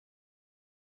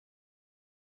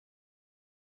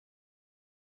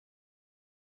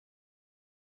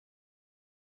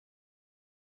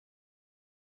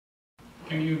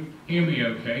Can you hear me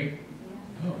okay?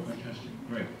 Oh, fantastic,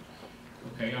 great.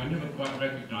 Okay, I never quite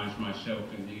recognised myself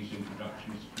in these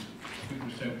introductions. People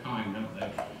are so kind, aren't they?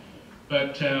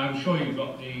 But I'm sure you've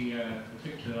got the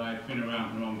picture that I've been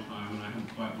around a long time and I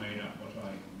haven't quite made up what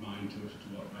I mind as to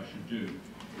what I should do.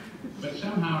 But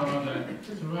somehow or other,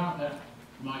 throughout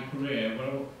my career,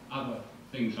 well, other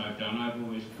things I've done, I've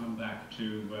always come back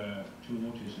to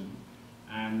autism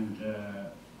and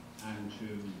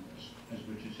to, as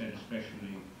Richard said,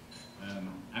 especially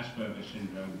Asperger's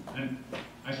syndrome. And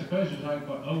I suppose as I've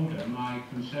got older, my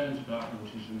concerns about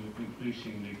autism have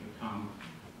increasingly become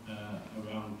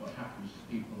around what happens to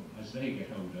people as they get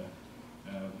older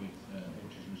with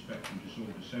autism spectrum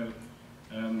disorder. So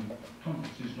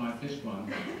conferences like this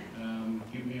one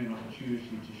give me an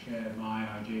opportunity to share my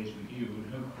ideas with you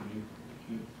and hopefully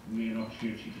give me an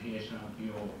opportunity to hear some of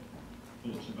your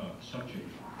thoughts about the subject.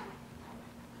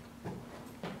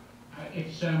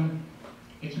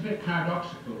 It's a bit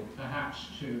paradoxical, perhaps,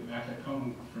 at a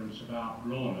conference about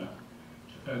Lorna,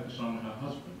 to focus on her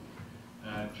husband,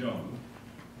 John.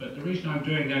 But the reason I'm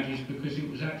doing that is because it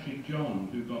was actually John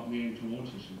who got me into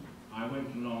autism. I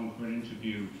went along for an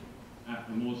interview at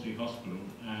the Maudsley Hospital,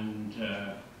 and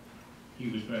he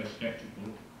was very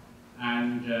sceptical,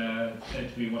 and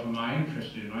said to me, what am I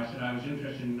interested in? I said I was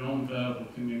interested in non-verbal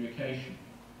communication.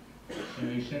 So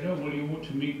he said, oh, well, you ought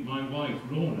to meet my wife,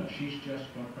 Lorna. She's just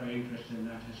got very interested in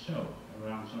that herself,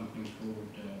 around something called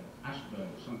Asperger,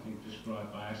 something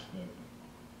described by Asperger.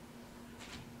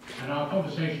 And our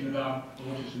conversation about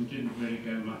autism didn't really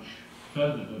go much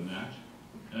further than that.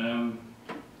 And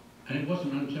it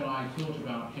wasn't until I thought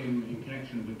about him in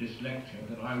connection with this lecture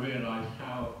that I realised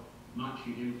how much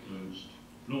he'd influenced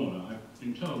Lorna. I've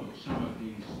been told that some of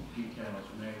these details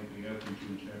may be open to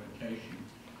interpretation.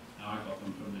 I got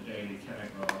them from the Daily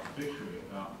Telegraph obituary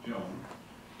about John,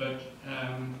 but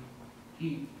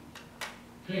he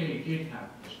clearly did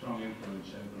have a strong influence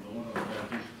over Lorna,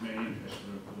 although his main interests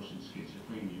were, of course, in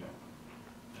schizophrenia.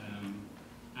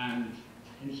 And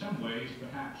in some ways,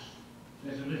 perhaps,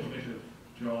 there's a little bit of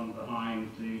John behind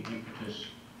the impetus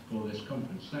for this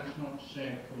conference. That's not to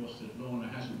say, of course, that Lorna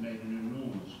hasn't made an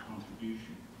enormous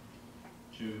contribution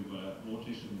to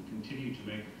autism and continue to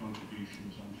make a contribution,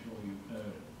 as I'm sure you've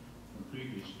heard from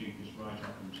previous speakers, right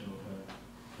up until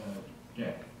her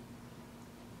death,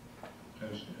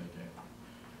 close to her death.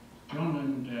 John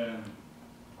and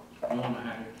Lorna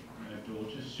had a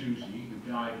daughter, Susie, who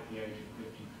died at the age of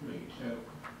 53. So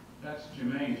that's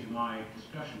germane to my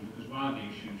discussion, because one of the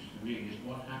issues for me is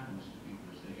what happens to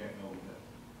people as they get older.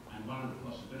 And one of the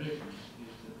possibilities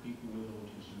is that people with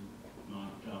autism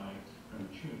might die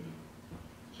prematurely.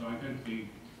 So I'm going to be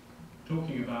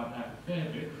talking about that a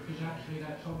fair bit, because actually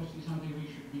that's obviously something we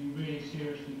should be really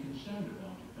seriously concerned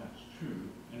about, if that's true.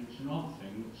 And it's an odd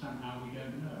thing that somehow we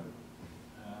don't know.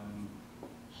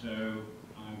 So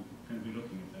I'm going to be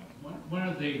looking at that. One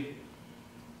of the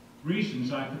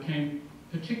reasons I became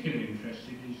particularly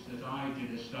interested is that I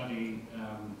did a study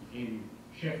in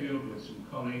Sheffield with some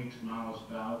colleagues, Miles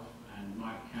Balfe and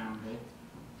Mike Campbell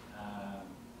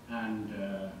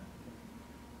and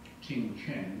Ting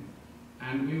Chen,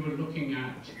 and we were looking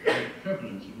at the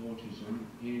prevalence of autism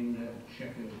in the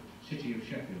city of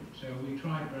Sheffield. So we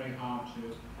tried very hard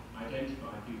to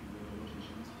identify people with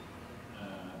autism,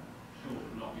 short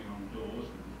of knocking on doors.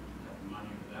 We didn't have the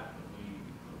money for that, but we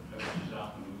put posters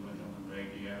up and we went on the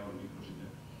radio and we put it in.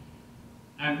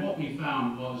 And what we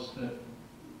found was that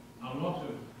a lot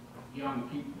of young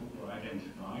people were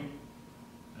identified.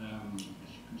 As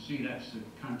you can see, that's the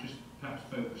kind of, just perhaps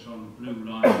focus on the blue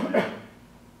line there.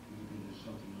 Maybe there's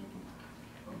something I can,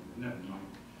 oh, never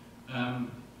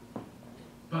mind.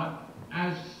 But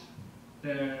as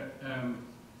the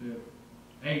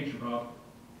age of our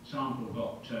sample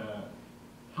got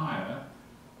higher,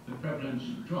 the prevalence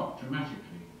dropped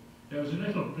dramatically. There was a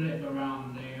little blip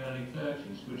around the early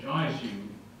 30s, which I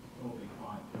assume, probably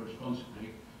quite irresponsibly,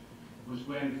 was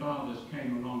when fathers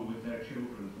came along with their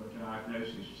children for a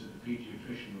diagnosis to the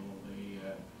paediatrician or the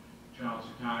child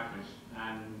psychiatrist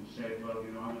and said, well,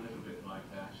 you know, I'm a little bit like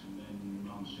that. And then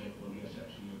mum said, well, yes,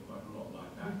 actually, you're quite a lot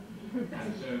like that.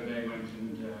 And so they went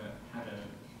and had a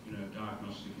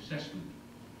diagnostic assessment.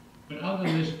 But other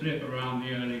than this blip around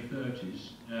the early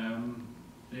 30s,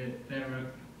 there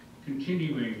are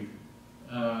continuing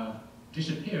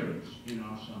disappearance in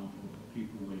our sample of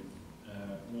people with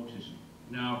autism.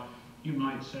 Now, you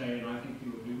might say, and I think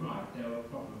you would be right, there are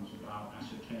problems about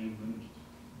ascertainment.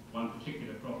 One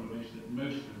particular problem is that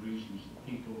most of the reasons that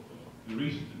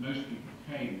most people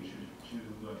came to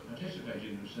participate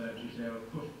in research is they were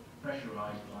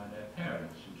pressurized by their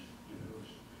parents, who, as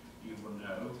you will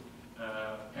know,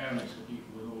 parents of people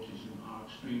with autism are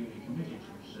extremely committed to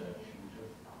research and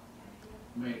have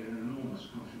made an enormous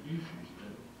contribution to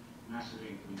the massive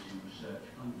increase in research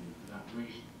funding for that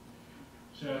reason.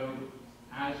 So,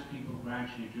 as people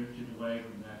gradually drifted away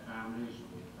from their families,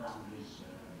 or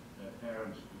their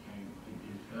parents became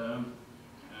infirm,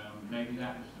 maybe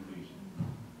that was the reason.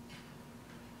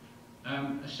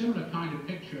 A similar kind of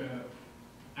picture,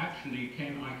 actually,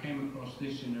 I came across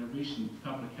this in a recent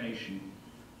publication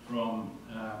from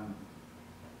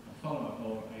a follow-up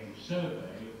or a survey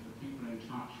of the people in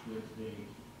touch with the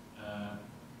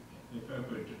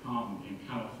appropriate department in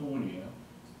California,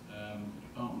 the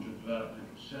Department of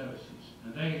Developmental Services,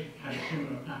 and they had a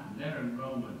similar pattern. Their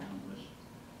enrollment numbers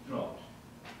dropped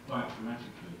quite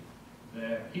dramatically.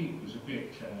 Their peak was a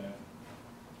bit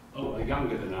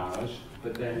younger than ours,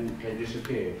 but then they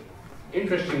disappeared.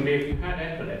 Interestingly, if you had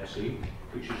epilepsy,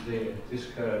 which is this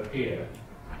curve here,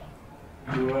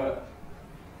 you were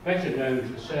better known to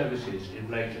the services in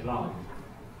later life.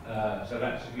 So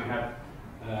that's if you have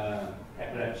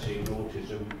epilepsy and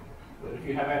autism. But if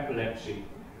you have epilepsy,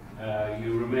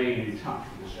 you remain in touch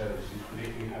with the services. But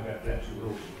if you have epilepsy with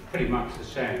autism, pretty much the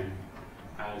same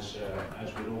as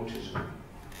with autism.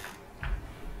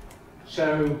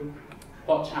 So,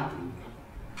 what's happened?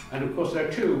 And of course, there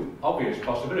are two obvious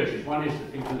possibilities. One is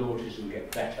that people with autism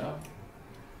get better,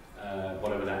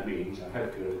 whatever that means. I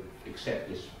hope you'll accept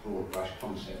this broad brush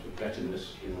concept of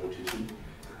betterness in autism.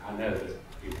 I know that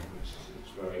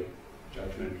it's very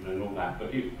judgmental and all that,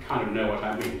 but you kind of know what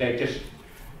I mean.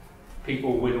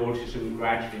 People with autism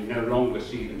gradually no longer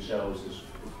see themselves as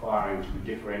requiring to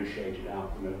be differentiated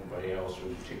out from everybody else,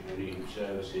 or particularly needing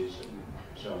services and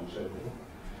so on and so forth.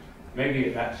 Maybe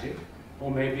that's it. Or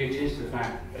maybe it is the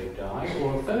fact that they die.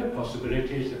 Or a third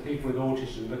possibility is that people with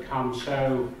autism become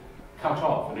so cut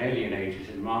off and alienated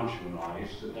and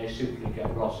marginalised that they simply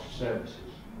get lost to services.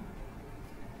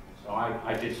 So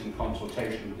I did some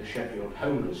consultation with the Sheffield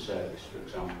Homeless Service, for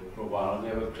example, for a while, and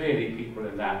there were clearly people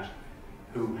in that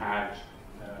who had,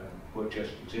 were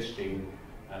just existing,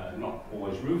 not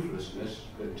always rooflessness,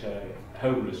 but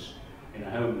homeless, in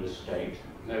a homeless state,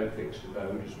 no fixed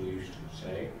abode, as we used to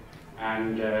say,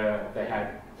 and they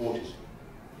had autism.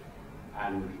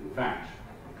 And in fact,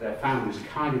 their families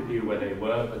kind of knew where they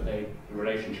were, but the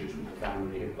relationships with the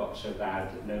family had got so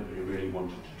bad that nobody really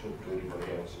wanted to talk to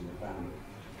anybody else in the family.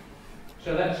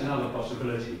 So that's another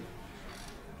possibility.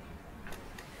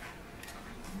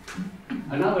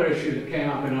 Another issue that came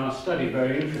up in our study,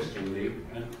 very interestingly,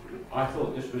 and I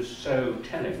thought this was so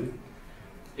telling,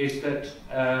 is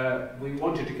that we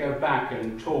wanted to go back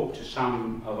and talk to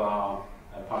some of our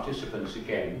participants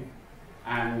again,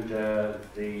 and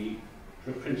the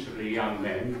principally young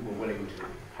men were willing to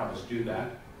have us do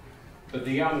that. But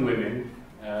the young women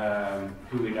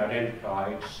who we'd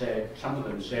identified said, some of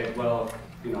them said, well,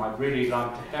 you know, I'd really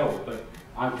like to help, but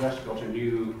I've just got a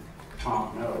new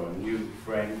partner or a new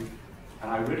friend,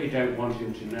 and I really don't want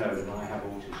him to know that I have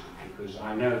autism, because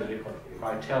I know that if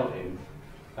I tell him,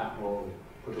 that will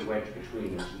put a wedge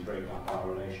between us and break up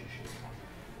our relationship.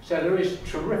 So there is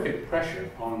terrific pressure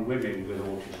on women with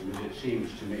autism, as it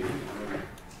seems to me.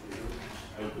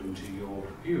 I'm open to your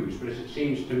views, but as it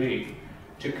seems to me,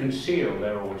 to conceal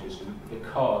their autism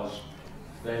because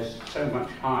there's so much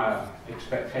higher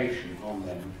expectation on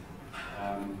them.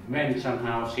 Men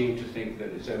somehow seem to think that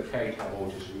it's okay to have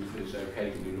autism, that it's okay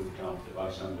to be looked after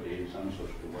by somebody in some sort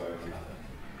of a way or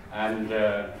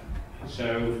another. And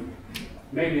so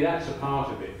maybe that's a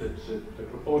part of it, that the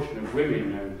proportion of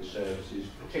women known to services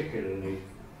particularly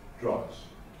drops.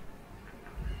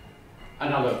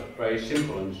 Another very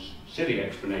simple and silly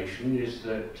explanation is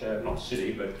that, not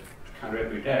silly, but kind of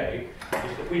every day,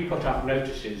 is that we put up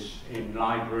notices in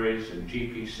libraries and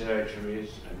GP surgeries,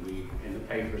 and we, in the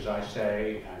paper, as I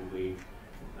say, and we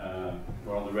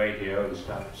were on the radio and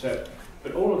stuff. So,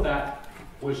 but all of that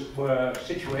were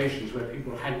situations where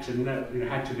people had to know,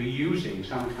 had to be using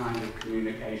some kind of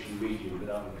communication medium with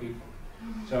other people.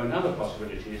 So another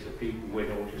possibility is that people with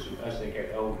autism, as they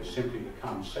get older, simply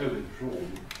become so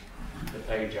withdrawn that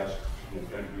they just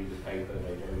don't read the paper,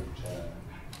 they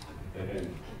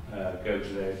don't go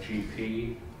to their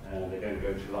GP, they don't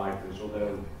go to libraries,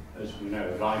 although, as we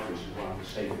know, libraries is one of the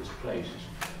safest places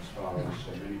as far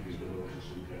as many people with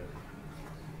autism go.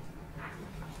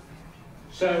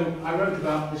 So I wrote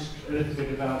about this, a little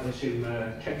bit about this in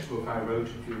a textbook I wrote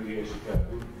a few years ago,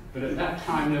 but at that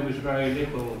time there was very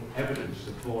little evidence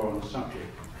that bore on the subject.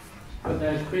 But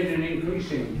there's been an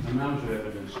increasing amount of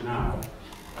evidence now.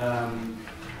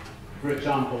 For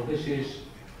example, this is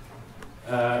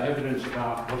evidence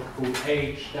about what's called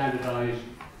age-standardized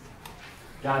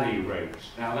DALY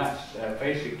rates. Now that's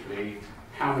basically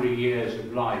how many years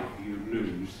of life you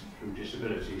lose through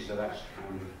disability, so that's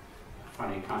kind of a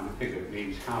funny kind of figure. It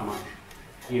means how much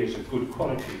years of good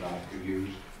quality life you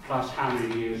use, plus how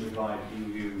many years of life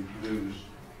you lose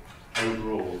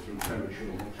overall through premature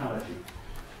mortality.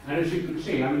 And as you can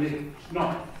see, I mean, it's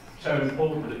not so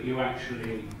important that you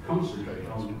actually concentrate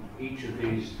on each of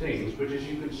these things, but as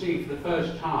you can see, for the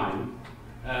first time,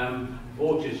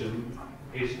 autism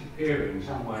is appearing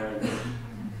somewhere in this.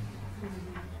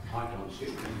 I can't see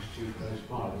it because it's too close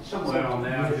by, but somewhere on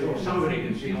there, I'm sure somebody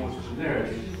can see autism. There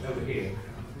it is, over here.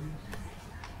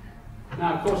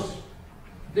 Now, of course,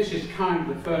 this is kind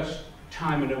of the first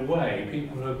time in a way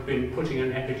people have been putting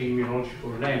an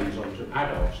epidemiological lens onto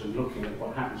adults and looking at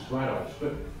what happens to adults.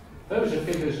 But those are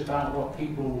figures about what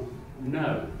people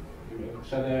know.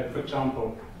 So there, for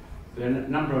example, the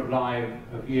number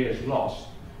of years lost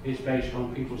is based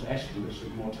on people's estimates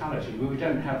of mortality. Well, we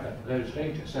don't have those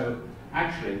data, so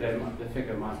actually the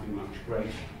figure might be much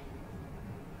greater.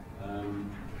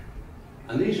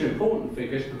 And these are important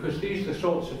figures because these are the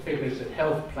sorts of figures that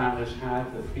health planners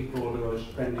have, that people who are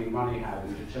spending money have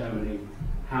in determining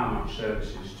how much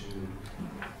services to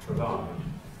provide.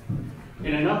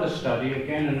 In another study,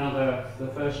 again,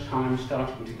 the first time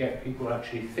starting to get people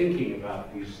actually thinking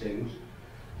about these things,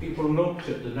 people looked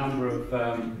at the number of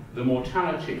the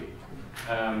mortality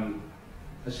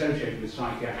associated with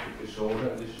psychiatric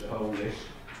disorder. This is a whole list.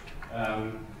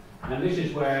 And this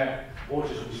is where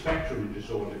autism spectrum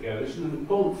disorder goes. And an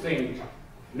important thing to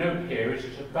note here is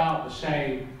it's about the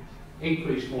same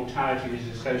increased mortality is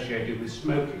associated with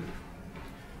smoking.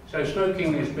 So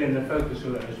smoking has been the focus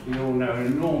of, as we all know, an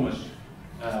enormous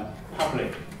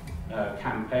public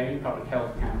campaign, public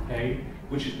health campaign,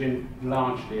 which has been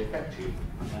largely effective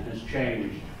and has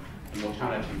changed the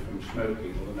mortality from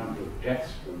smoking, or the number of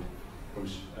deaths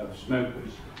of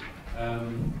smokers.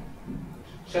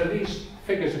 So these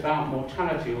figures about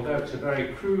mortality, although it's a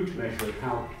very crude measure of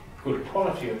how good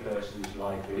quality a person's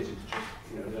life is, it's just,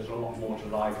 you know, there's a lot more to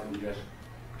life than just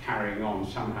carrying on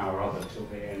somehow or other till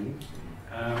the end.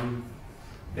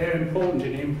 They're important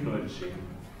in influencing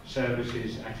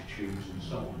services, attitudes, and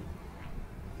so on.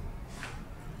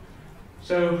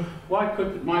 So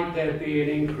might there be an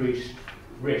increased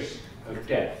risk of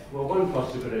death? Well, one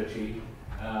possibility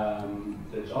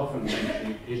that's often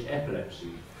mentioned is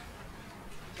epilepsy.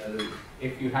 So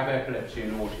if you have epilepsy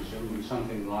and autism,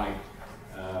 something like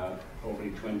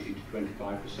probably 20 to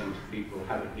 25% of people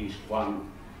have at least one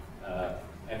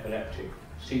epileptic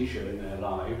seizure in their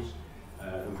lives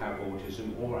who have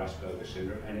autism or Asperger's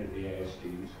syndrome, any of the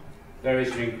ASDs, there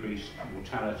is an increased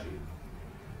mortality.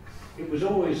 It was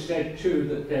always said too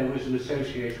that there was an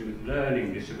association with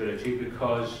learning disability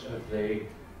because of the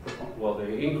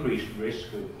increased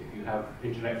risk of, if you have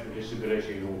intellectual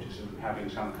disability and autism, having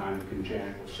some kind of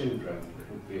congenital syndrome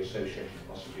that would be associated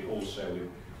possibly also with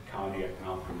cardiac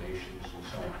malformations and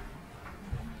so on.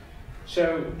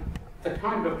 So the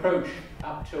kind of approach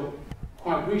up till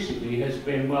quite recently has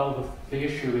been, well, the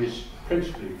issue is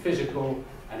principally physical,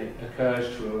 and it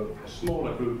occurs to a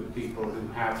smaller group of people who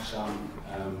have some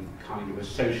kind of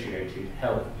associated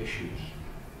health issues.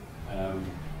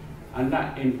 And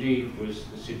that indeed was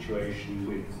the situation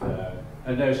with,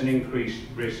 and there's an increased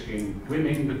risk in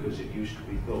women because it used to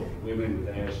be thought that women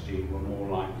with ASD were more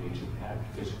likely to have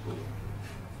physical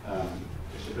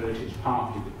disabilities,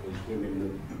 partly because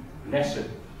women with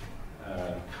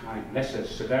lesser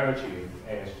severity of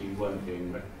ASD weren't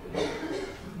being recognized.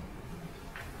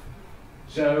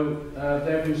 So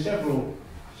there have been several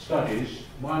studies.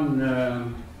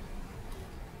 One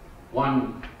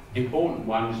important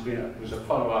one was a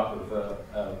follow-up of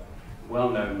a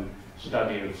well-known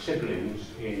study of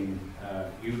siblings in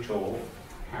Utah,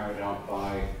 carried out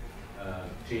by a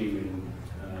team in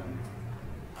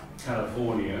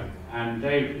California, and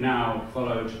they've now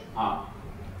followed up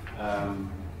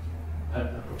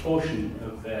a proportion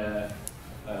of their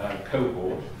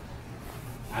cohort,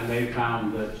 and they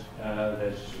found that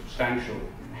there's substantial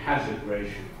hazard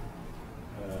rate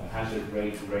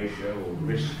ratio or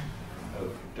risk of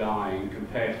dying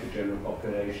compared to the general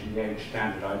population. The age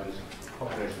standardized as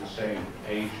population the same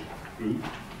age group.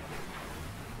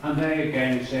 And they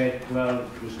again said, well,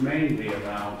 it was mainly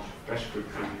about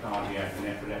respiratory, cardiac and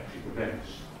epileptic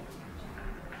events.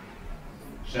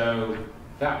 So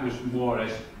that was more or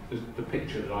less the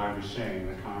picture that I was saying,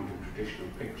 the kind of traditional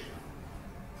picture.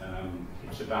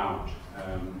 It's about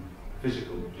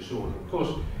physical disorder. Of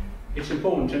course, it's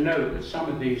important to note that some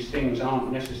of these things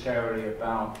aren't necessarily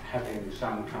about having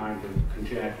some kind of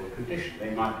congenital condition. They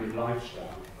might be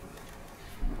lifestyle.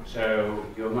 So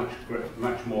you're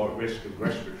much more at risk of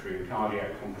respiratory and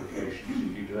cardiac complications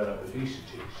if you develop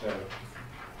obesity. So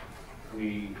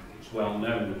it's well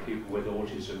known that people with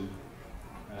autism,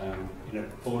 in a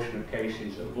proportion of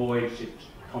cases, avoid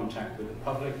contact with the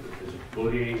public because of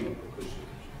bullying or because of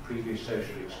previous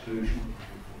social exclusion.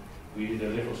 We did a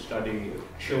little study of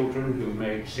children who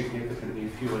made significantly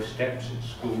fewer steps at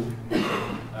school.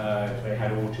 They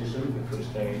had autism because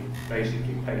they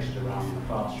basically paced around the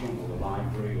classroom or the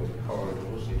library or the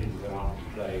corridors. They didn't go out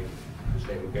and play because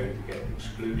they were going to get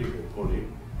excluded or bullied.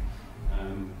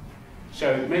 So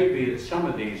it may be that some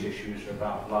of these issues are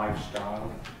about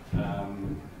lifestyle,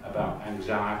 about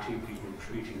anxiety, people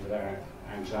treating their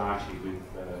anxiety with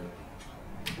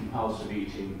compulsive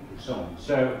eating and so on.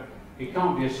 So it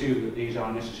can't be assumed that these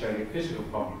are necessarily physical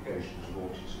complications of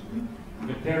autism,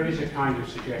 but there is a kind of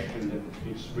suggestion that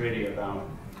it's really about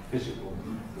physical,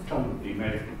 predominantly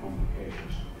medical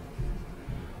complications.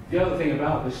 The other thing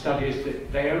about this study is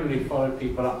that they only followed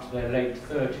people up to their late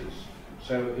 30s,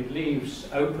 so it leaves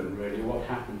open really what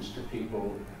happens to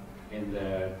people in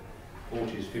their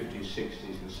 40s, 50s,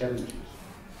 60s and 70s.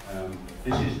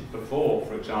 This is before,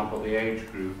 for example, the age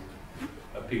group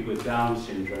of people with Down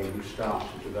syndrome who start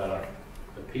to develop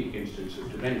the peak instance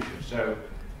of dementia. So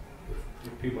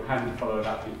if people hadn't followed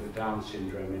up people with Down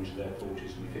syndrome into their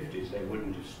 40s and 50s, they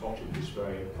wouldn't have spotted this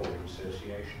very important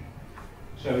association.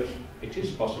 So it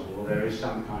is possible there is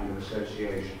some kind of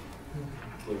association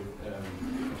with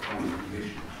chronic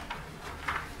conditions.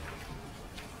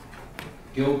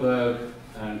 Gilbert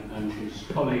and his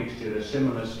colleagues did a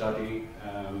similar study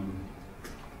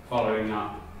following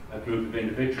up a group of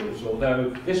individuals,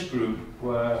 although this group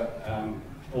were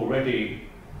already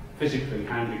physically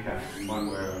handicapped in one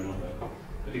way or another.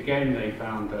 But again, they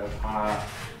found a higher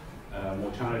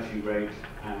mortality rate,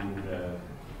 and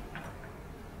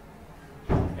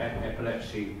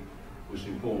epilepsy was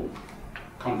an important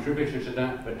contributor to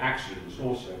that, but accidents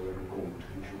also were an important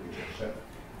contributor. So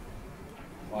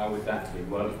why would that be?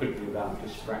 Well, it could be about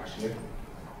dyspraxia.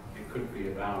 It could be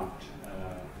about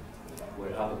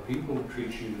where other people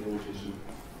treat you with autism.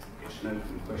 It's an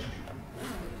open question.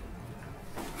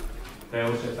 They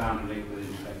also found a link with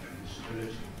intellectual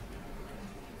disability.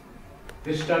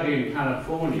 This study in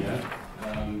California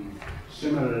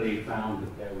similarly found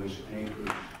that there was an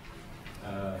increased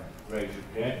rate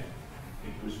of death.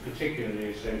 It was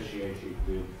particularly associated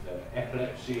with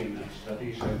epilepsy in that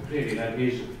study, so clearly that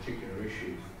is a particular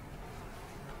issue.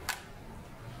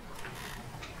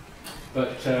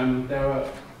 But there are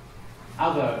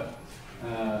other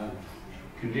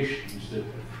conditions that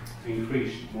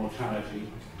increased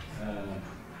mortality,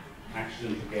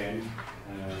 accident again,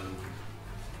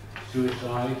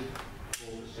 suicide,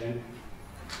 4%.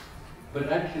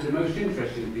 But actually the most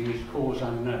interesting thing is cause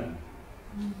unknown.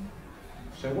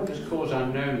 So what does cause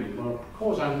unknown mean? Well,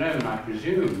 cause unknown, I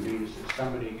presume, means that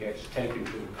somebody gets taken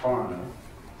to the coroner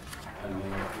and they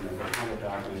had a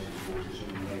diagnosis of autism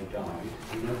and they died,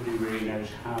 and nobody really knows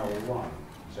how or why.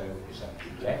 So is that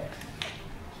neglect?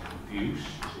 Is it abuse?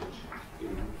 Is it,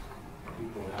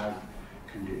 people have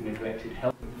neglected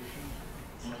health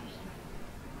conditions?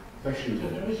 Questions? So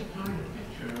there is a kind of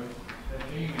picture of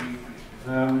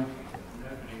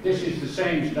this is the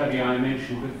same study I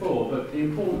mentioned before, but the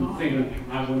important thing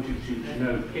I wanted you to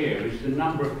note here is the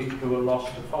number of people who were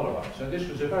lost to follow-up. So this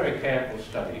was a very careful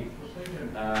study,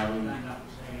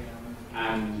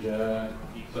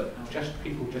 but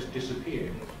people just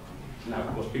disappeared. Now,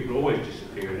 of course, people always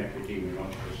disappear in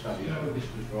epidemiological studies, but this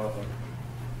was rather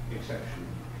exceptional.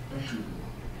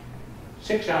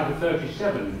 6 out of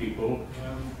 37 people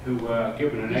who were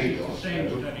given an ADOS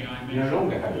no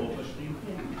longer had autism.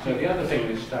 So the other thing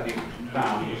this study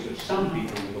found is that some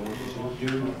people with autism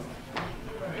do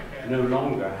no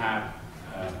longer have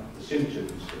the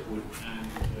symptoms that would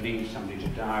lead somebody to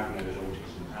diagnose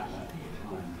autism at that time.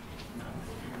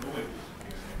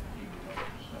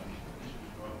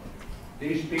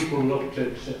 These people looked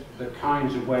at the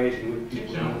kinds of ways in which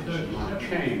people with autism might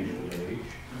change with age.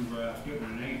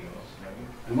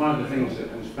 And one of the things that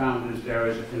was found is there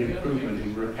is an improvement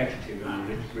in repetitive and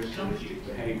ritualistic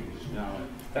behaviours. Now,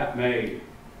 that may,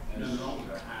 as you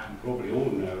probably all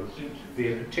know,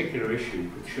 be a particular issue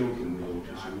for children with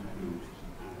autism who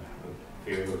have a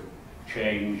fear of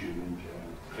change and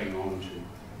cling on to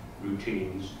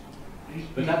routines.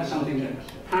 But that's something that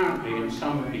apparently in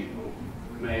some people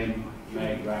may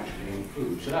gradually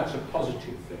improve. So that's a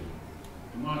positive thing.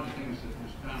 And one of the things that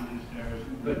was found is there is...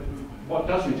 But what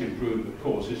doesn't improve, of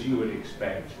course, as you would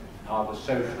expect, are the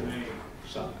social impact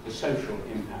of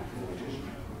autism.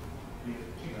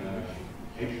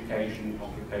 Education,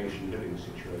 occupation, living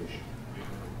situation.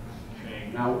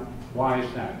 Now, why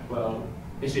is that? Well,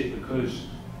 is it because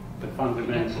the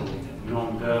fundamental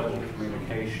non-verbal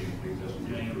communication thing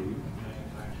doesn't improve?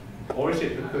 Or is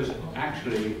it because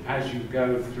actually, as you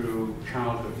go through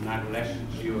childhood and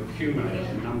adolescence, you accumulate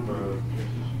a number of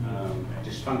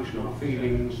dysfunctional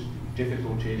feelings,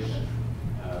 difficulties,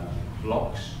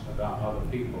 blocks about other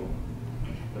people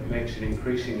that makes it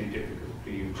increasingly difficult for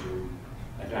you to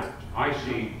adapt? I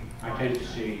tend to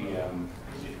see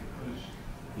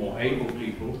more able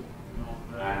people,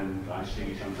 and I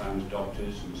see sometimes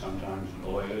doctors and sometimes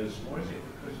lawyers,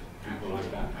 people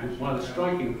like that. And one of the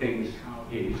striking things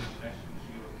is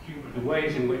the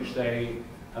ways in which they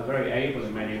are very able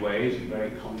in many ways and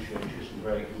very conscientious and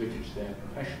very committed to their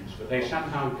professions, but they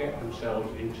somehow get themselves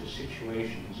into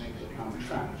situations that become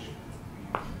traps.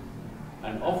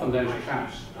 And often those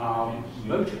traps are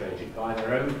motivated by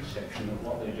their own perception of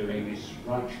what they're doing is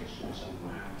righteous in some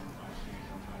way.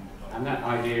 And that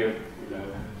idea of,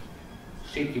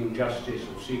 seeking justice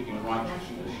or seeking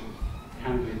righteousness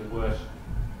can be the worst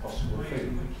possible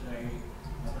thing.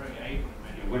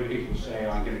 When people say,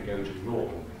 I'm going to go to law,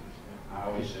 I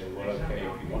always say, well, okay,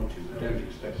 if you want to, but don't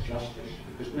expect justice,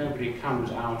 because nobody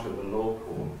comes out of a law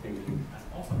court thinking,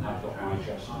 I've got my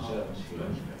just deserts here.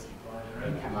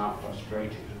 They come out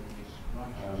frustrated.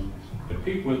 But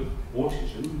people with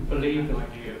autism believe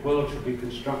that the world should be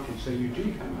constructed so you do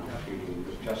come out feeling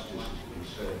that justice is being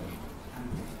served.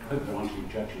 I hope there aren't any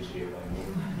judges here, but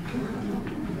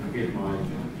forgive my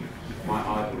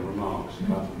idle remarks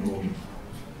about the law.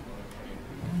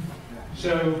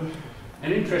 So,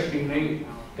 and interestingly,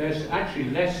 there's actually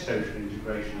less social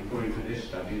integration, according to this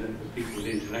study, than for people with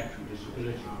intellectual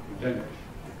disability who don't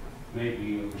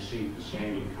maybe receive the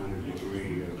same kind of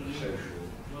degree of social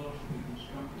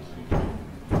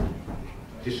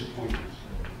disappointment.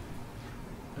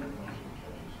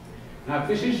 Now, if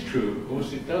this is true, of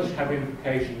course, it does have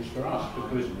implications for us,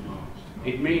 because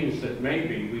it means that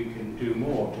maybe we can do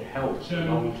more to help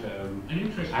long-term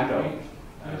adult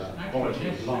quality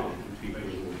of life for people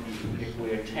if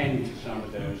we attend to some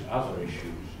of those other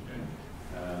issues.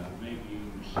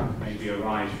 Maybe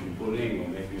arise from bullying, or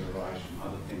maybe arise from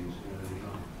other things in early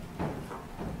life.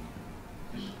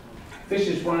 This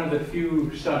is one of the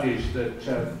few studies that,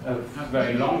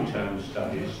 very long-term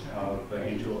studies of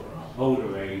into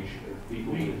older age of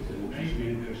people with an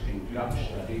interesting Dutch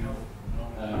study.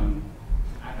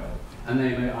 And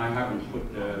I haven't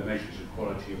put the measures of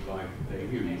quality of life that they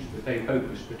use, but they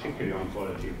focus particularly on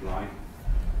quality of life.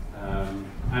 And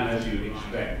as you'd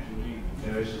expect,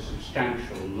 there is a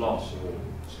substantial loss or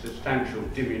substantial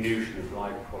diminution of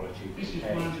life quality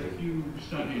compared to people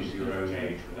your own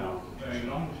age without very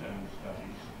long-term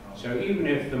studies. So even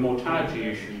if the mortality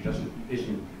issue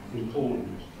isn't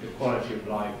important, the quality of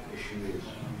life issue is.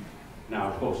 Now,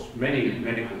 of course, many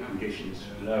medical conditions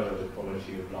lower the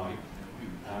quality of life.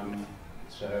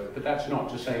 But that's not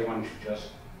to say one should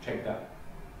just take that,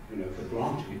 for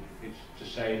granted. It's to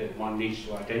say that one needs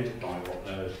to identify what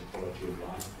lowers the quality of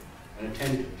life and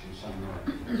attend to it in some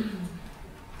way.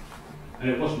 And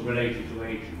it wasn't related to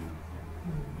aging.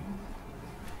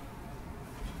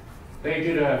 They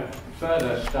did a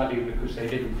further study because they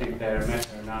didn't think their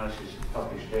meta-analysis of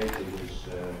published data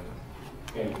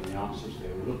gave them the answers they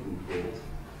were looking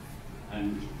for.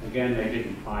 And again, they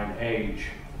didn't find age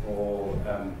or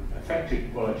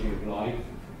affected quality of life.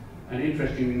 And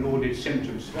interestingly, nor did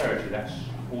symptom severity, that's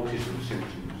autism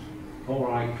symptoms, or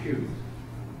IQ.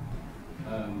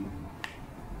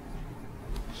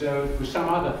 So it was some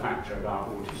other factor about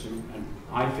autism, and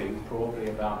I think probably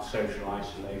about social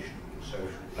isolation,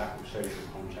 lack of social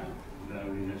contact,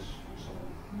 loneliness, and so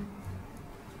on.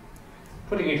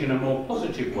 Putting it in a more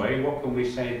positive way, what can we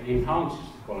say enhances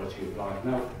the quality of life?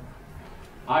 Now,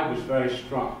 I was very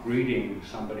struck reading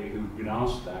somebody who'd been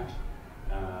asked that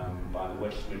by the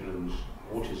West Midlands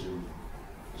Autism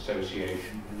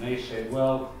Association, and they said,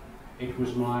 well, it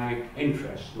was my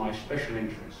interests, my special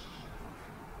interests.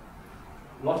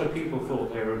 A lot of people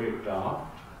thought they were a bit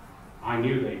daft. I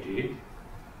knew they did.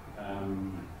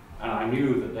 And I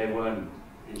knew that they weren't,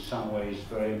 in some ways,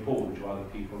 very important to other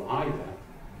people either.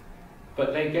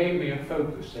 But they gave me a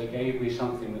focus. They gave me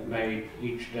something that made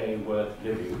each day worth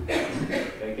living.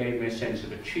 They gave me a sense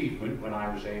of achievement when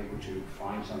I was able to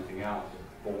find something out that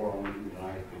bore on that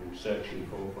I had been searching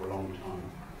for a long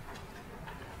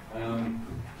time.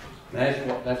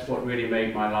 That's what really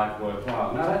made my life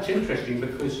worthwhile. Now that's interesting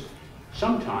because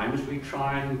sometimes we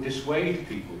try and dissuade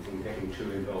people from getting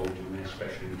too involved in their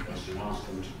special interests and ask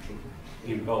them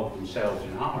to involve themselves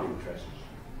in our interests.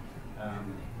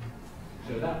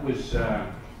 So that was, I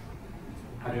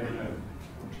don't know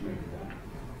what to make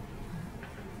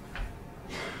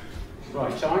of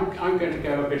Right, so I'm going to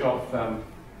go a bit off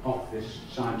this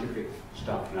scientific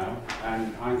stuff now,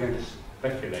 and I'm going to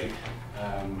speculate.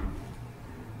 I've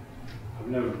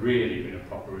never really been a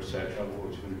proper researcher, I've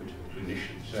always been a bit of a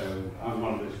clinician, so I'm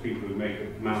one of those people who make a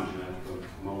mountain out of a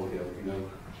molehill, you know,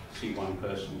 see one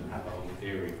person and have a whole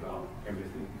theory about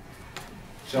everything.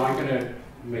 So I'm going to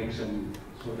make some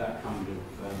sort of that kind of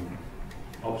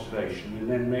observation,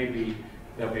 and then maybe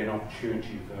there'll be an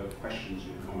opportunity for questions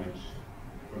and comments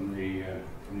from the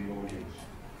audience.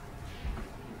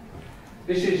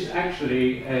 This is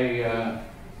actually a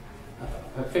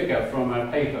figure from a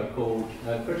paper called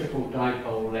Critical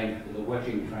Dipole Length of the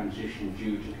Wetting Transition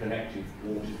Due to Collective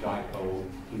Water-Dipole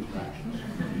Interactions.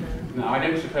 Now, I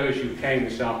don't suppose you came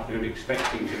this afternoon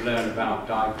expecting to learn about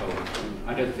dipoles, and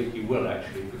I don't think you will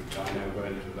actually, because I know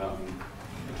very little about them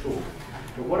at all.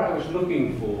 But what I was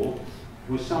looking for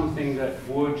was something that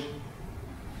would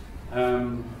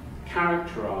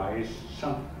characterize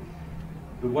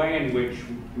the way in which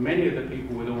many of the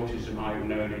people with autism I've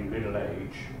known in middle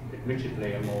age,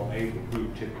 admittedly a more able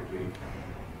group typically,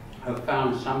 have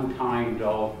found some kind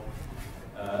of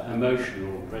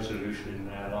emotional resolution in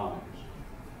their lives.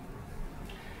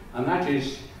 And that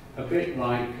is a bit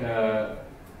like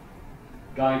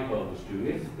dipoles do.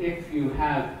 If you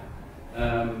have,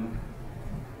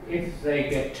 if they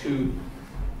get too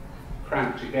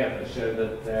cramped together so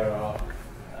that there are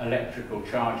electrical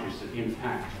charges that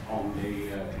impact on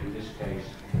the, in this case,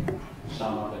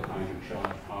 some other kind of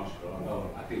charge particle,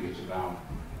 well, I think it's about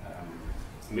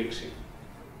mixing,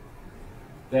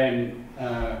 then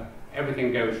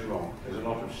everything goes wrong. There's a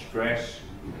lot of stress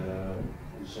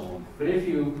and so on. But if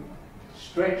you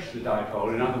stretch the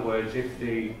dipole, in other words, if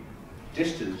the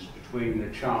distance between the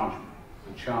charged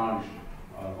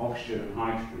oxygen and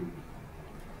hydrogen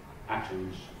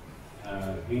atoms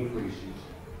increases,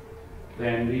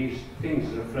 then these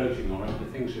things that are floating on it, the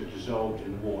things that are dissolved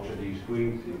in the water, these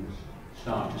green things,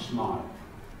 start to smile.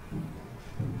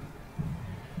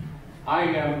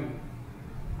 I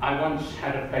once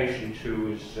had a patient who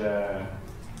was the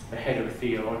head of a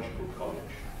theological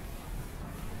college,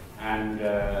 and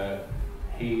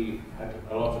he had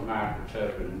a lot of marital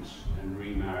turbulence and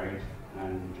remarried,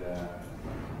 and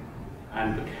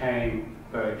became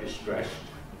very distressed.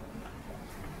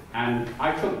 And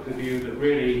I took the view that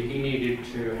really he needed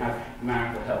to have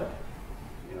marital help.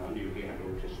 You know, I knew he had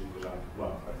autism because I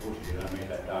made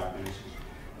that diagnosis.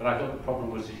 But I thought the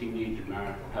problem was that he needed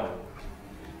marital help.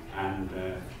 And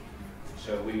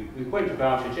so we went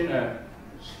about it in a,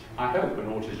 I hope, an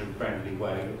autism-friendly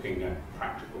way, looking at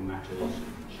practical matters and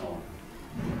so on.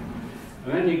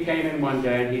 And then he came in one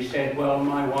day and he said, well,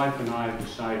 my wife and I have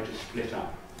decided to split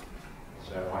up.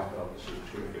 So I felt this was a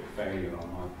terrific failure on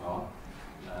my part.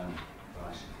 But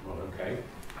I said, well, okay.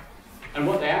 And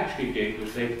what they actually did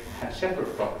was they had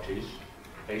separate properties,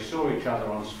 they saw each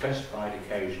other on specified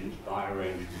occasions by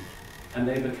arrangement, and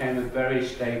they became a very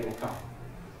stable couple.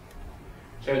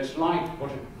 So it's like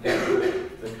what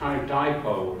the kind of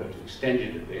dipole had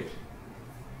extended a bit,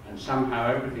 and somehow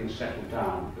everything settled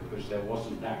down because there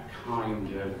wasn't that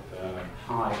kind of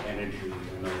high energy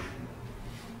emotion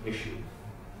issue.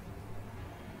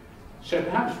 So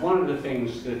perhaps one of the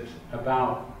things that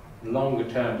about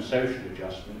longer-term social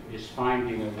adjustment is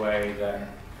finding a way that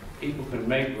people can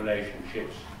make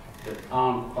relationships that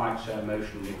aren't quite so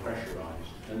emotionally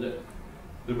pressurized, and that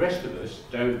the rest of us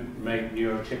don't make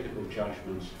neurotypical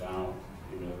judgments about,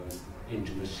 you know,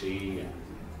 intimacy and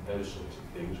those sorts of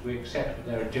things. We accept that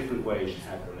there are different ways to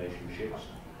have relationships,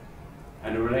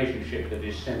 and a relationship that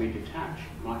is semi-detached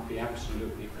might be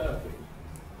absolutely perfect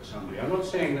for somebody. I'm not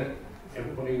saying that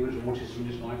everybody with autism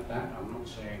is like that. I'm not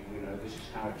saying, you know, this is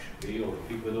how it should be, or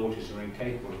people with autism are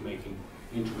incapable of making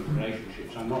intimate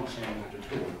relationships. I'm not saying that at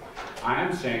all. I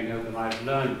am saying, though, that I've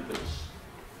learned that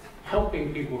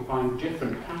helping people find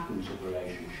different patterns of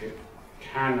relationship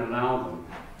can allow them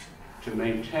to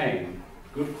maintain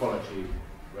good quality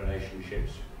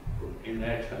relationships in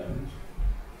their terms,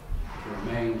 to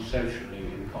remain socially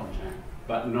in contact,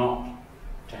 but not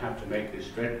to have to make this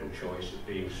dreadful choice of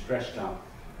being stressed up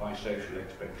by social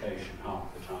expectation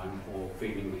half the time, or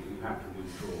feeling that you have to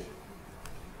withdraw.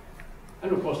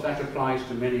 And of course that applies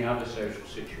to many other social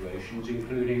situations,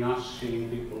 including us seeing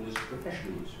people as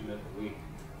professionals. You know, that we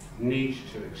need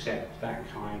to accept that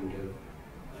kind of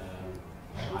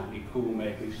slightly cool,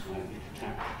 maybe slightly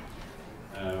detached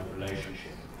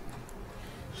relationship.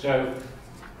 So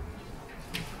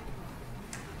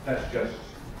that's just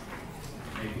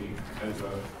maybe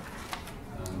over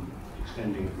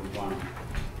extending from one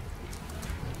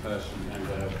person and a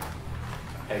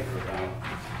paper about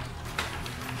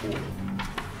autism.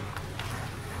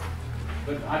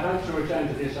 But I'd like to return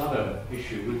to this other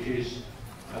issue, which is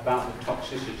about the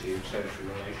toxicity of social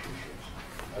relationships,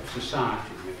 of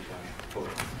society, maybe I should put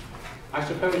it. I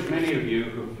suppose many of you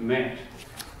who have met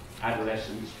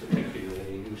adolescents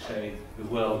particularly who say the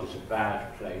world is a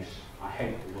bad place, I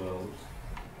hate the world,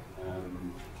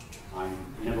 I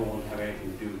never want to have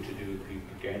anything to do with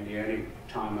people again, the only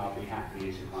time I'll be happy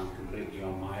is if I'm completely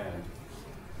on my own.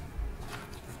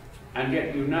 And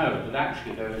yet you know that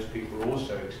actually those people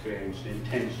also experience an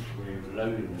intense degree of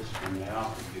loneliness when they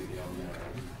are completely on their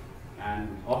own,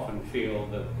 and often feel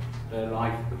that their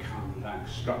life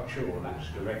lacks structure or lacks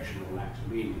direction or lacks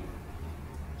meaning.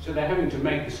 So they're having to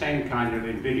make the same kind of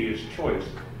invidious choice,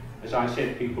 as I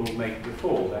said people make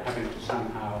before. They're having to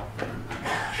somehow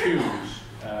choose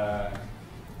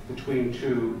between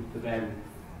two, for them,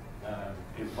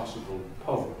 impossible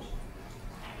poles.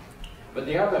 But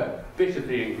the other bit of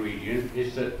the ingredient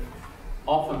is that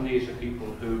often these are people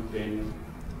who've been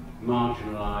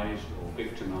marginalised or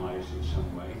victimised in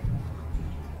some way,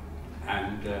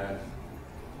 and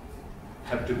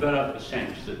have developed a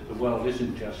sense that the world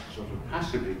isn't just sort of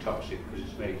passively toxic because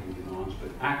it's making demands,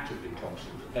 but actively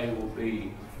toxic. That they will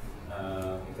be,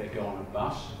 if they go on a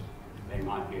bus, they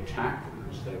might be attacked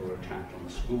because they were attacked on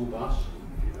the school bus.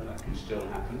 You know, that can still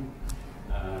happen.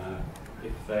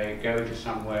 If they go to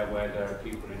somewhere where there are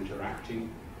people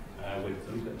interacting with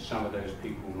them, that some of those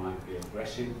people might be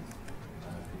aggressive.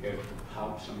 If you go to the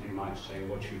pub, somebody might say,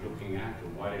 "What are you looking at?" or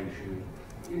 "Why don't you?"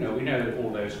 You know, we know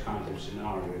all those kinds of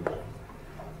scenarios.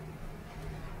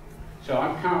 So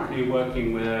I'm currently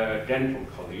working with a dental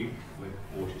colleague with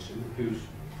autism who's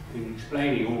been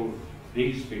explaining all of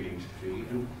these feelings to me.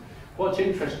 And what's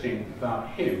interesting about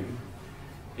him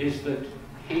is that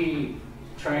he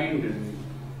trained and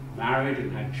married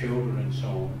and had children and so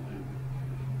on, and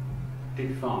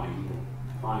did fine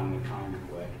the kind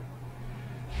of way.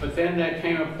 But then there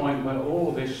came a point where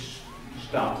all this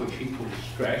stuff, which he calls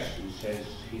stress, and says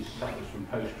he suffers from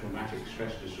post-traumatic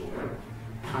stress disorder,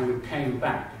 kind of came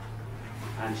back.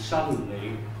 And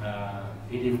suddenly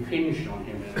it impinged on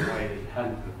him in a way that it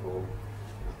hadn't before.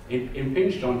 It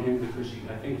impinged on him because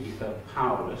I think he felt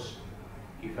powerless.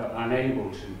 He felt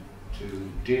unable to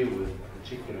deal with a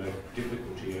particular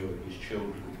difficulty over his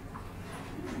children.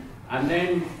 And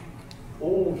then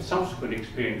all subsequent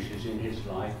experiences in his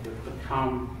life have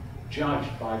become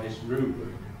judged by this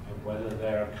rubric of whether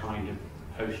they're a kind of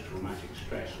post-traumatic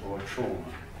stress or a trauma.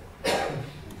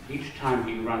 Each time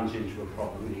he runs into a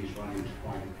problem, and he's run into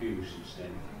quite a few since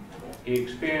then, he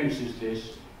experiences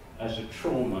this as a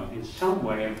trauma in some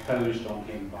way imposed on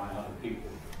him by other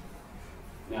people.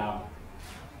 Now,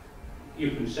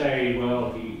 you can say,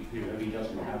 well, he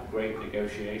doesn't have great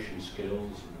negotiation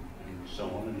skills and so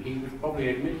on, and he would probably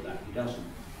admit that he doesn't.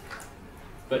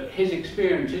 But his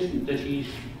experience isn't that he's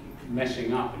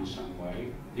messing up in some way.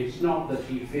 It's not that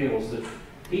he feels that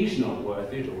he's not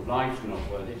worth it or life's not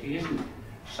worth it. He isn't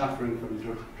suffering from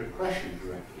depression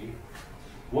directly.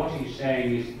 What he's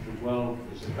saying is that the world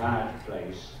is a bad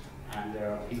place and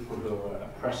there are people who are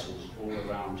oppressors all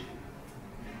around him.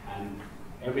 And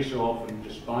every so often,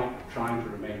 despite trying to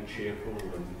remain cheerful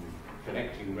and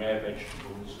collecting rare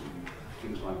vegetables and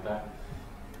things like that,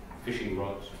 fishing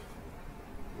rods,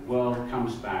 the world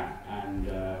comes back and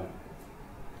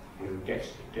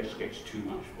just gets too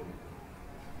much for him.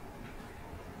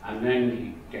 And then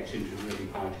he gets into a really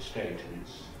quite a state, and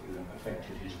it's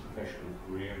affected his professional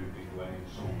career in a big way and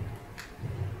so on.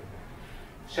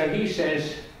 So he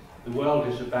says the world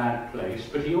is a bad place,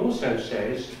 but he also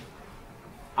says,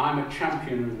 I'm a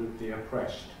champion of the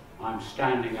oppressed. I'm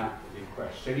standing up for the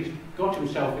oppressed. So he's got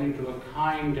himself into a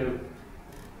kind of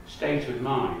state of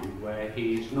mind where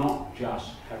he's not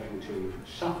just having to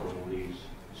suffer all these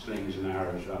slings and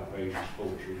arrows of outrageous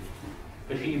fortune,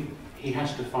 but he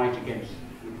has to fight against them.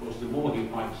 Of course, the more he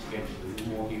fights against them, the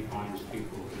more he finds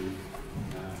people who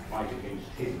fight against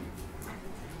him.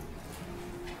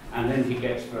 And then he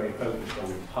gets very focused on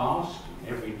the past.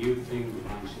 Every new thing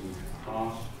reminds him of the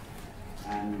past.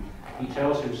 And he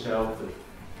tells himself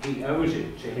that he owes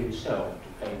it to himself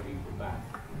to pay people back,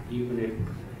 even if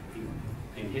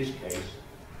he, in his case,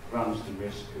 runs the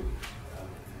risk of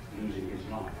losing his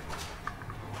life.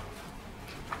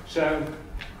 So,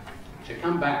 to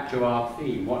come back to our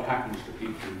theme, what happens to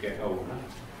people who get older?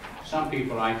 Some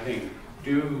people, I think,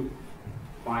 do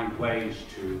find ways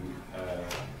to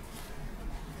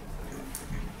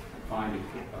find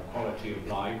a quality of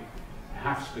life,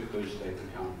 perhaps because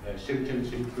their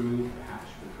symptoms improve,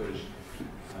 perhaps because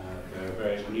there are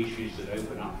various niches that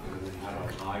open up for them in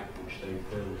adult life which they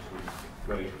feel with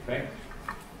great effect,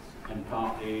 and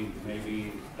partly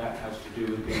maybe that has to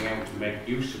do with being able to make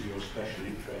use of your special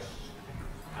interests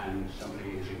and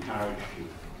somebody has encouraged you.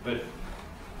 But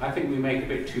I think we make a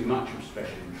bit too much of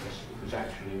special interest, because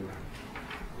actually,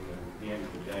 at the end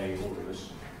of the day, all of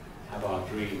us have our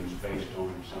dreams based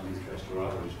on some interest or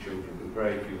other as children, but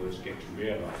very few of us get to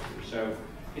realise them. So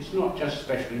it's not just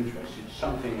special interest, it's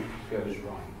something that goes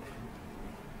right.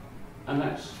 And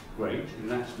that's great, and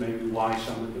that's maybe why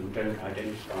some of them don't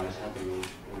identify as having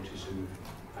autism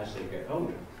as they get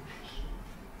older.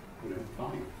 Which is,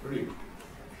 fine, brilliant.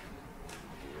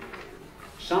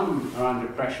 Some are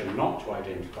under pressure not to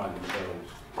identify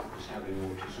themselves as having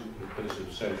autism because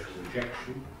of social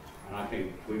rejection, and I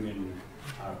think women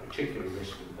are at particular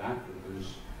risk of that because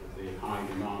of the high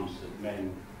demands that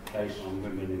men place on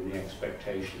women and the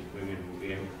expectation that women will be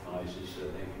empathizers so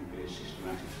they can be as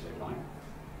systematic as they like.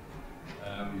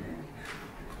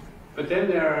 But then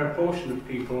there are a portion of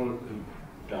people who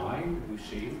die, we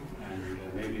see, and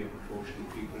maybe a proportion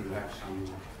of people who have some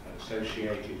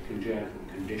associated congenital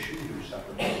condition, who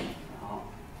suffer from heart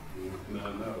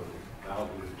murmur or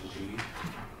valvular disease.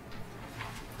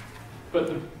 But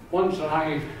the ones that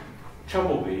I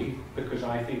trouble me, because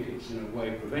I think it's in a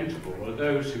way preventable, are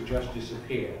those who just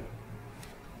disappear.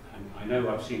 And I know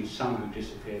I've seen some who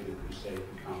disappear because they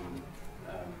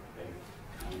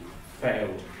fail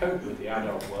to cope with the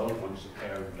adult world once the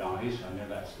parent dies. I know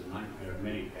that's the nightmare of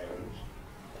many parents.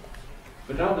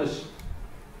 But others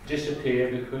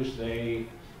disappear because they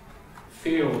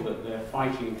feel that they're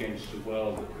fighting against a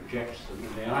world that rejects them,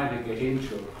 and they either get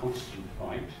into a constant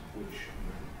fight,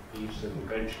 which leads them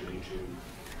eventually to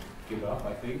give up,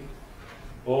 I think,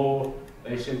 or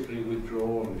they simply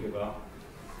withdraw and give up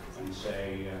and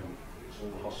say it's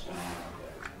all hostile out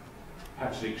there.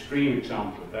 Perhaps the extreme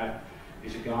example of that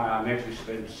is a guy I met who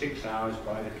spent 6 hours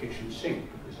by the kitchen sink,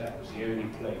 because that was the only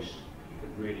place he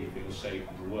could really feel safe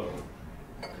in the world.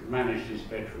 He could manage his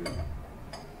bedroom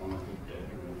on a good day,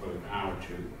 for an hour or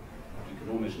two. He could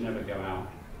almost never go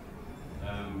out,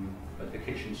 but the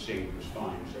kitchen sink was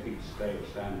fine, so he'd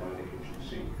stand by the kitchen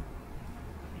sink.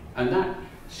 And that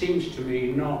seems to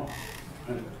me not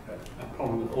a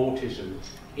problem with autism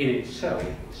in itself.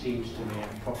 It seems to me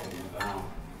a problem about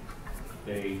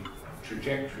the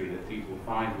trajectory that people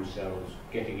find themselves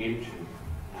getting into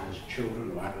as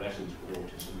children or adolescents with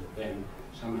autism that then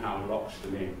somehow locks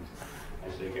them in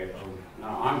as they get older.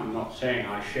 Now, I'm not saying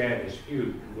I share this view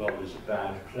that the world is a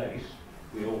bad place.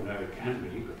 We all know it can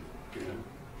be, but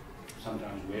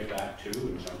sometimes we're bad too,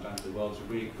 and sometimes the world's a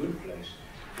really good place.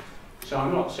 So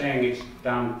I'm not saying it's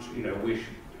down to,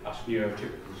 us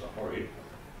neurotypicals are horrid.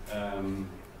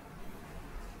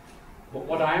 But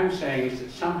what I am saying is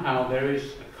that somehow there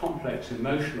is a complex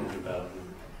emotional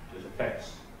development that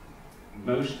affects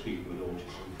most people with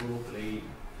autism, broadly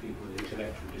people with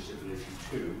intellectual disability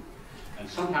too, and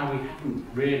somehow we haven't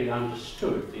really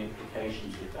understood the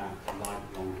implications of that for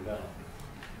lifelong development.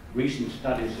 Recent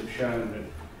studies have shown that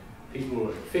people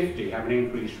at 50 have an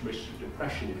increased risk of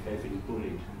depression if they've been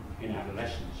bullied in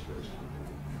adolescence, for example.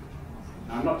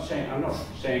 Now, I'm not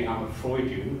saying I'm a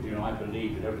Freudian, I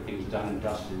believe that everything's done and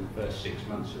dusted in the first 6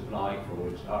 months of life, or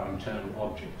it's our internal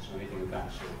objects, or anything of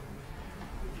that sort.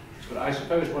 But I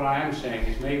suppose what I am saying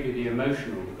is maybe the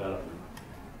emotional development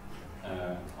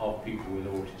of people with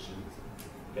autism,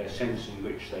 their sense in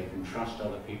which they can trust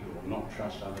other people or not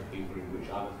trust other people, in which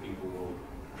other people will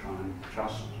try and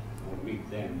trust or meet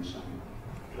them in some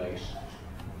place,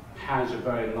 has a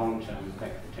very long-term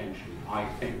effect potentially, I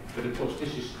think. But of course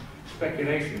this is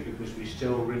speculation because we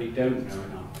still really don't know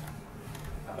enough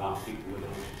about people with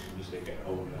autism as they get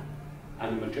older.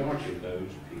 And the majority of those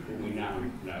people we now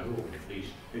know, or at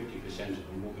least 50% of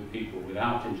them, will be people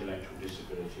without intellectual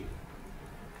disability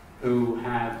who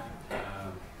have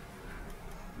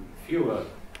fewer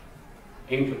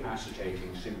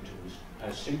incapacitating symptoms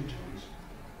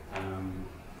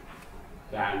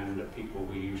than the people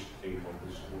we used to think of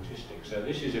as autistic. So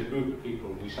this is a group of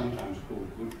people we sometimes call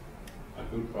a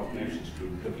good prognosis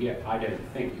group, but yet I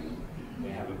don't think they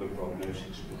have a good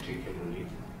prognosis, particularly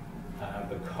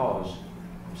because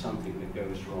of something that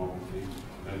goes wrong in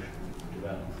emotional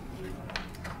development.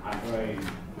 I'm very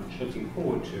much looking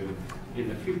forward to, in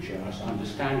the future, us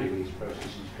understanding these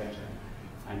processes better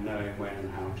and knowing when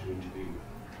and how to intervene.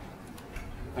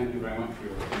 Thank you very much for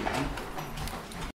your attention.